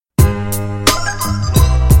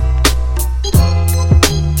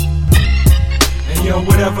But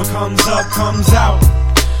whatever comes up, comes out.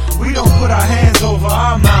 We don't put our hands over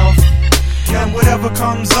our mouth. And whatever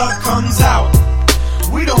comes up, comes out.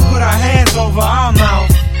 We don't put our hands over our mouth.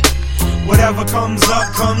 Whatever comes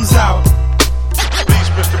up, comes out. Please,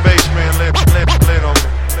 Mr. Bassman, lay it on me.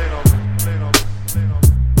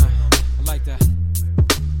 I like that.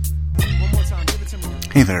 One more time, give it to me.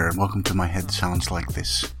 Hey there, and welcome to My Head Sounds Like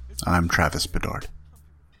This. I'm Travis Bedard.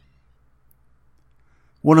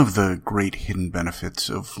 One of the great hidden benefits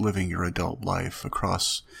of living your adult life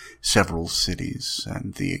across several cities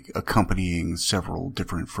and the accompanying several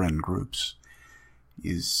different friend groups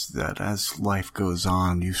is that as life goes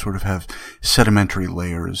on, you sort of have sedimentary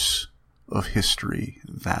layers of history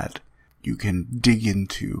that you can dig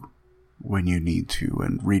into when you need to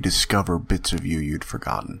and rediscover bits of you you'd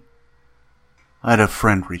forgotten. I had a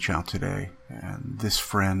friend reach out today, and this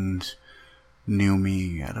friend knew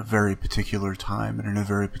me at a very particular time and in a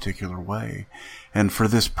very particular way. And for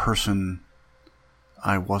this person,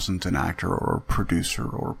 I wasn't an actor or producer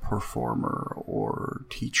or performer or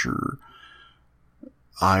teacher.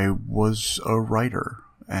 I was a writer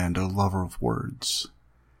and a lover of words.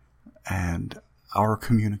 And our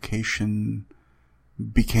communication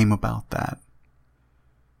became about that.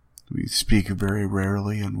 We speak very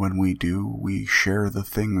rarely, and when we do, we share the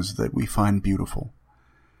things that we find beautiful.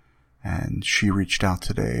 And she reached out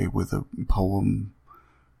today with a poem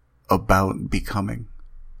about becoming,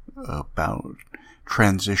 about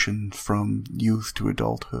transition from youth to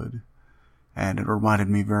adulthood. And it reminded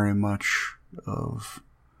me very much of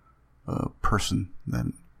a person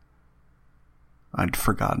that I'd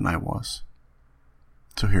forgotten I was.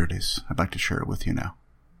 So here it is. I'd like to share it with you now.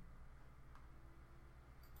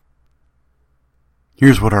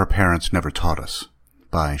 Here's What Our Parents Never Taught Us,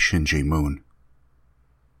 by Shinji Moon.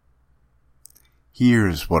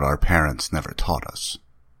 Here's what our parents never taught us.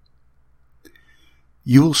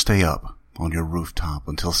 You'll stay up on your rooftop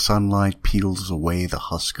until sunlight peels away the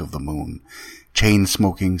husk of the moon,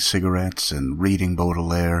 chain-smoking cigarettes and reading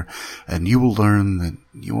Baudelaire, and you will learn that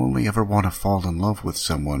you only ever want to fall in love with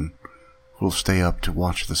someone who'll stay up to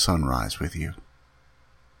watch the sunrise with you.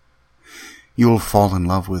 You'll fall in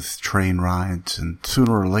love with train rides, and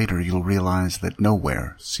sooner or later you'll realize that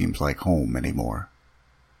nowhere seems like home anymore.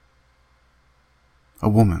 A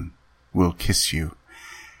woman will kiss you,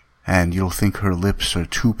 and you'll think her lips are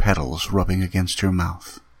two petals rubbing against your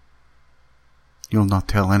mouth. You'll not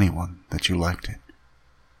tell anyone that you liked it.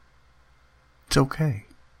 It's okay.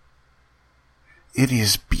 It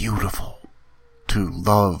is beautiful to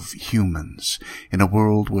love humans in a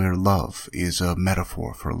world where love is a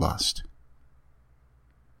metaphor for lust.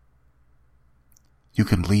 You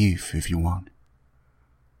can leave if you want,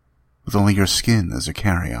 with only your skin as a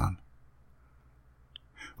carry-on.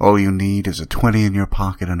 All you need is a 20 in your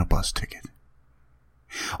pocket and a bus ticket.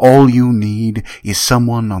 All you need is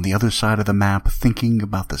someone on the other side of the map thinking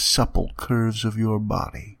about the supple curves of your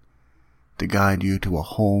body to guide you to a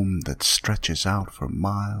home that stretches out for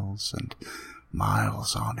miles and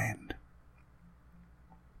miles on end.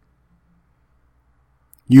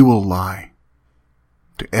 You will lie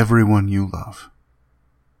to everyone you love,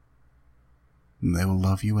 and they will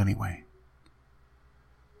love you anyway.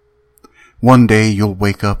 One day you'll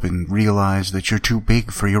wake up and realize that you're too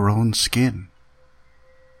big for your own skin.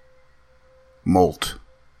 Molt.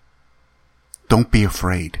 Don't be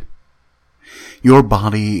afraid. Your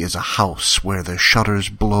body is a house where the shutters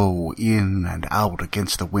blow in and out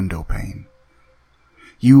against the window pane.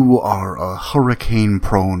 You are a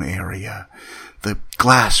hurricane-prone area. The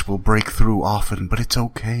glass will break through often, but it's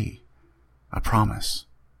okay. I promise.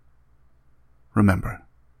 Remember,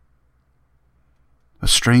 a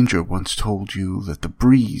stranger once told you that the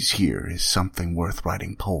breeze here is something worth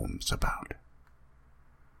writing poems about.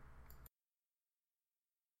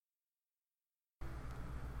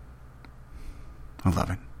 I love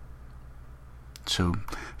it. So,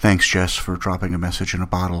 thanks, Jess, for dropping a message in a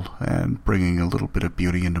bottle and bringing a little bit of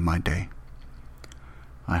beauty into my day.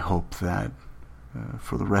 I hope that,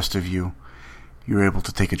 for the rest of you, you're able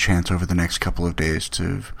to take a chance over the next couple of days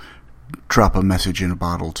to drop a message in a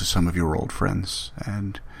bottle to some of your old friends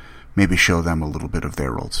and maybe show them a little bit of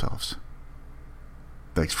their old selves.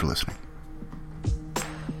 Thanks for listening.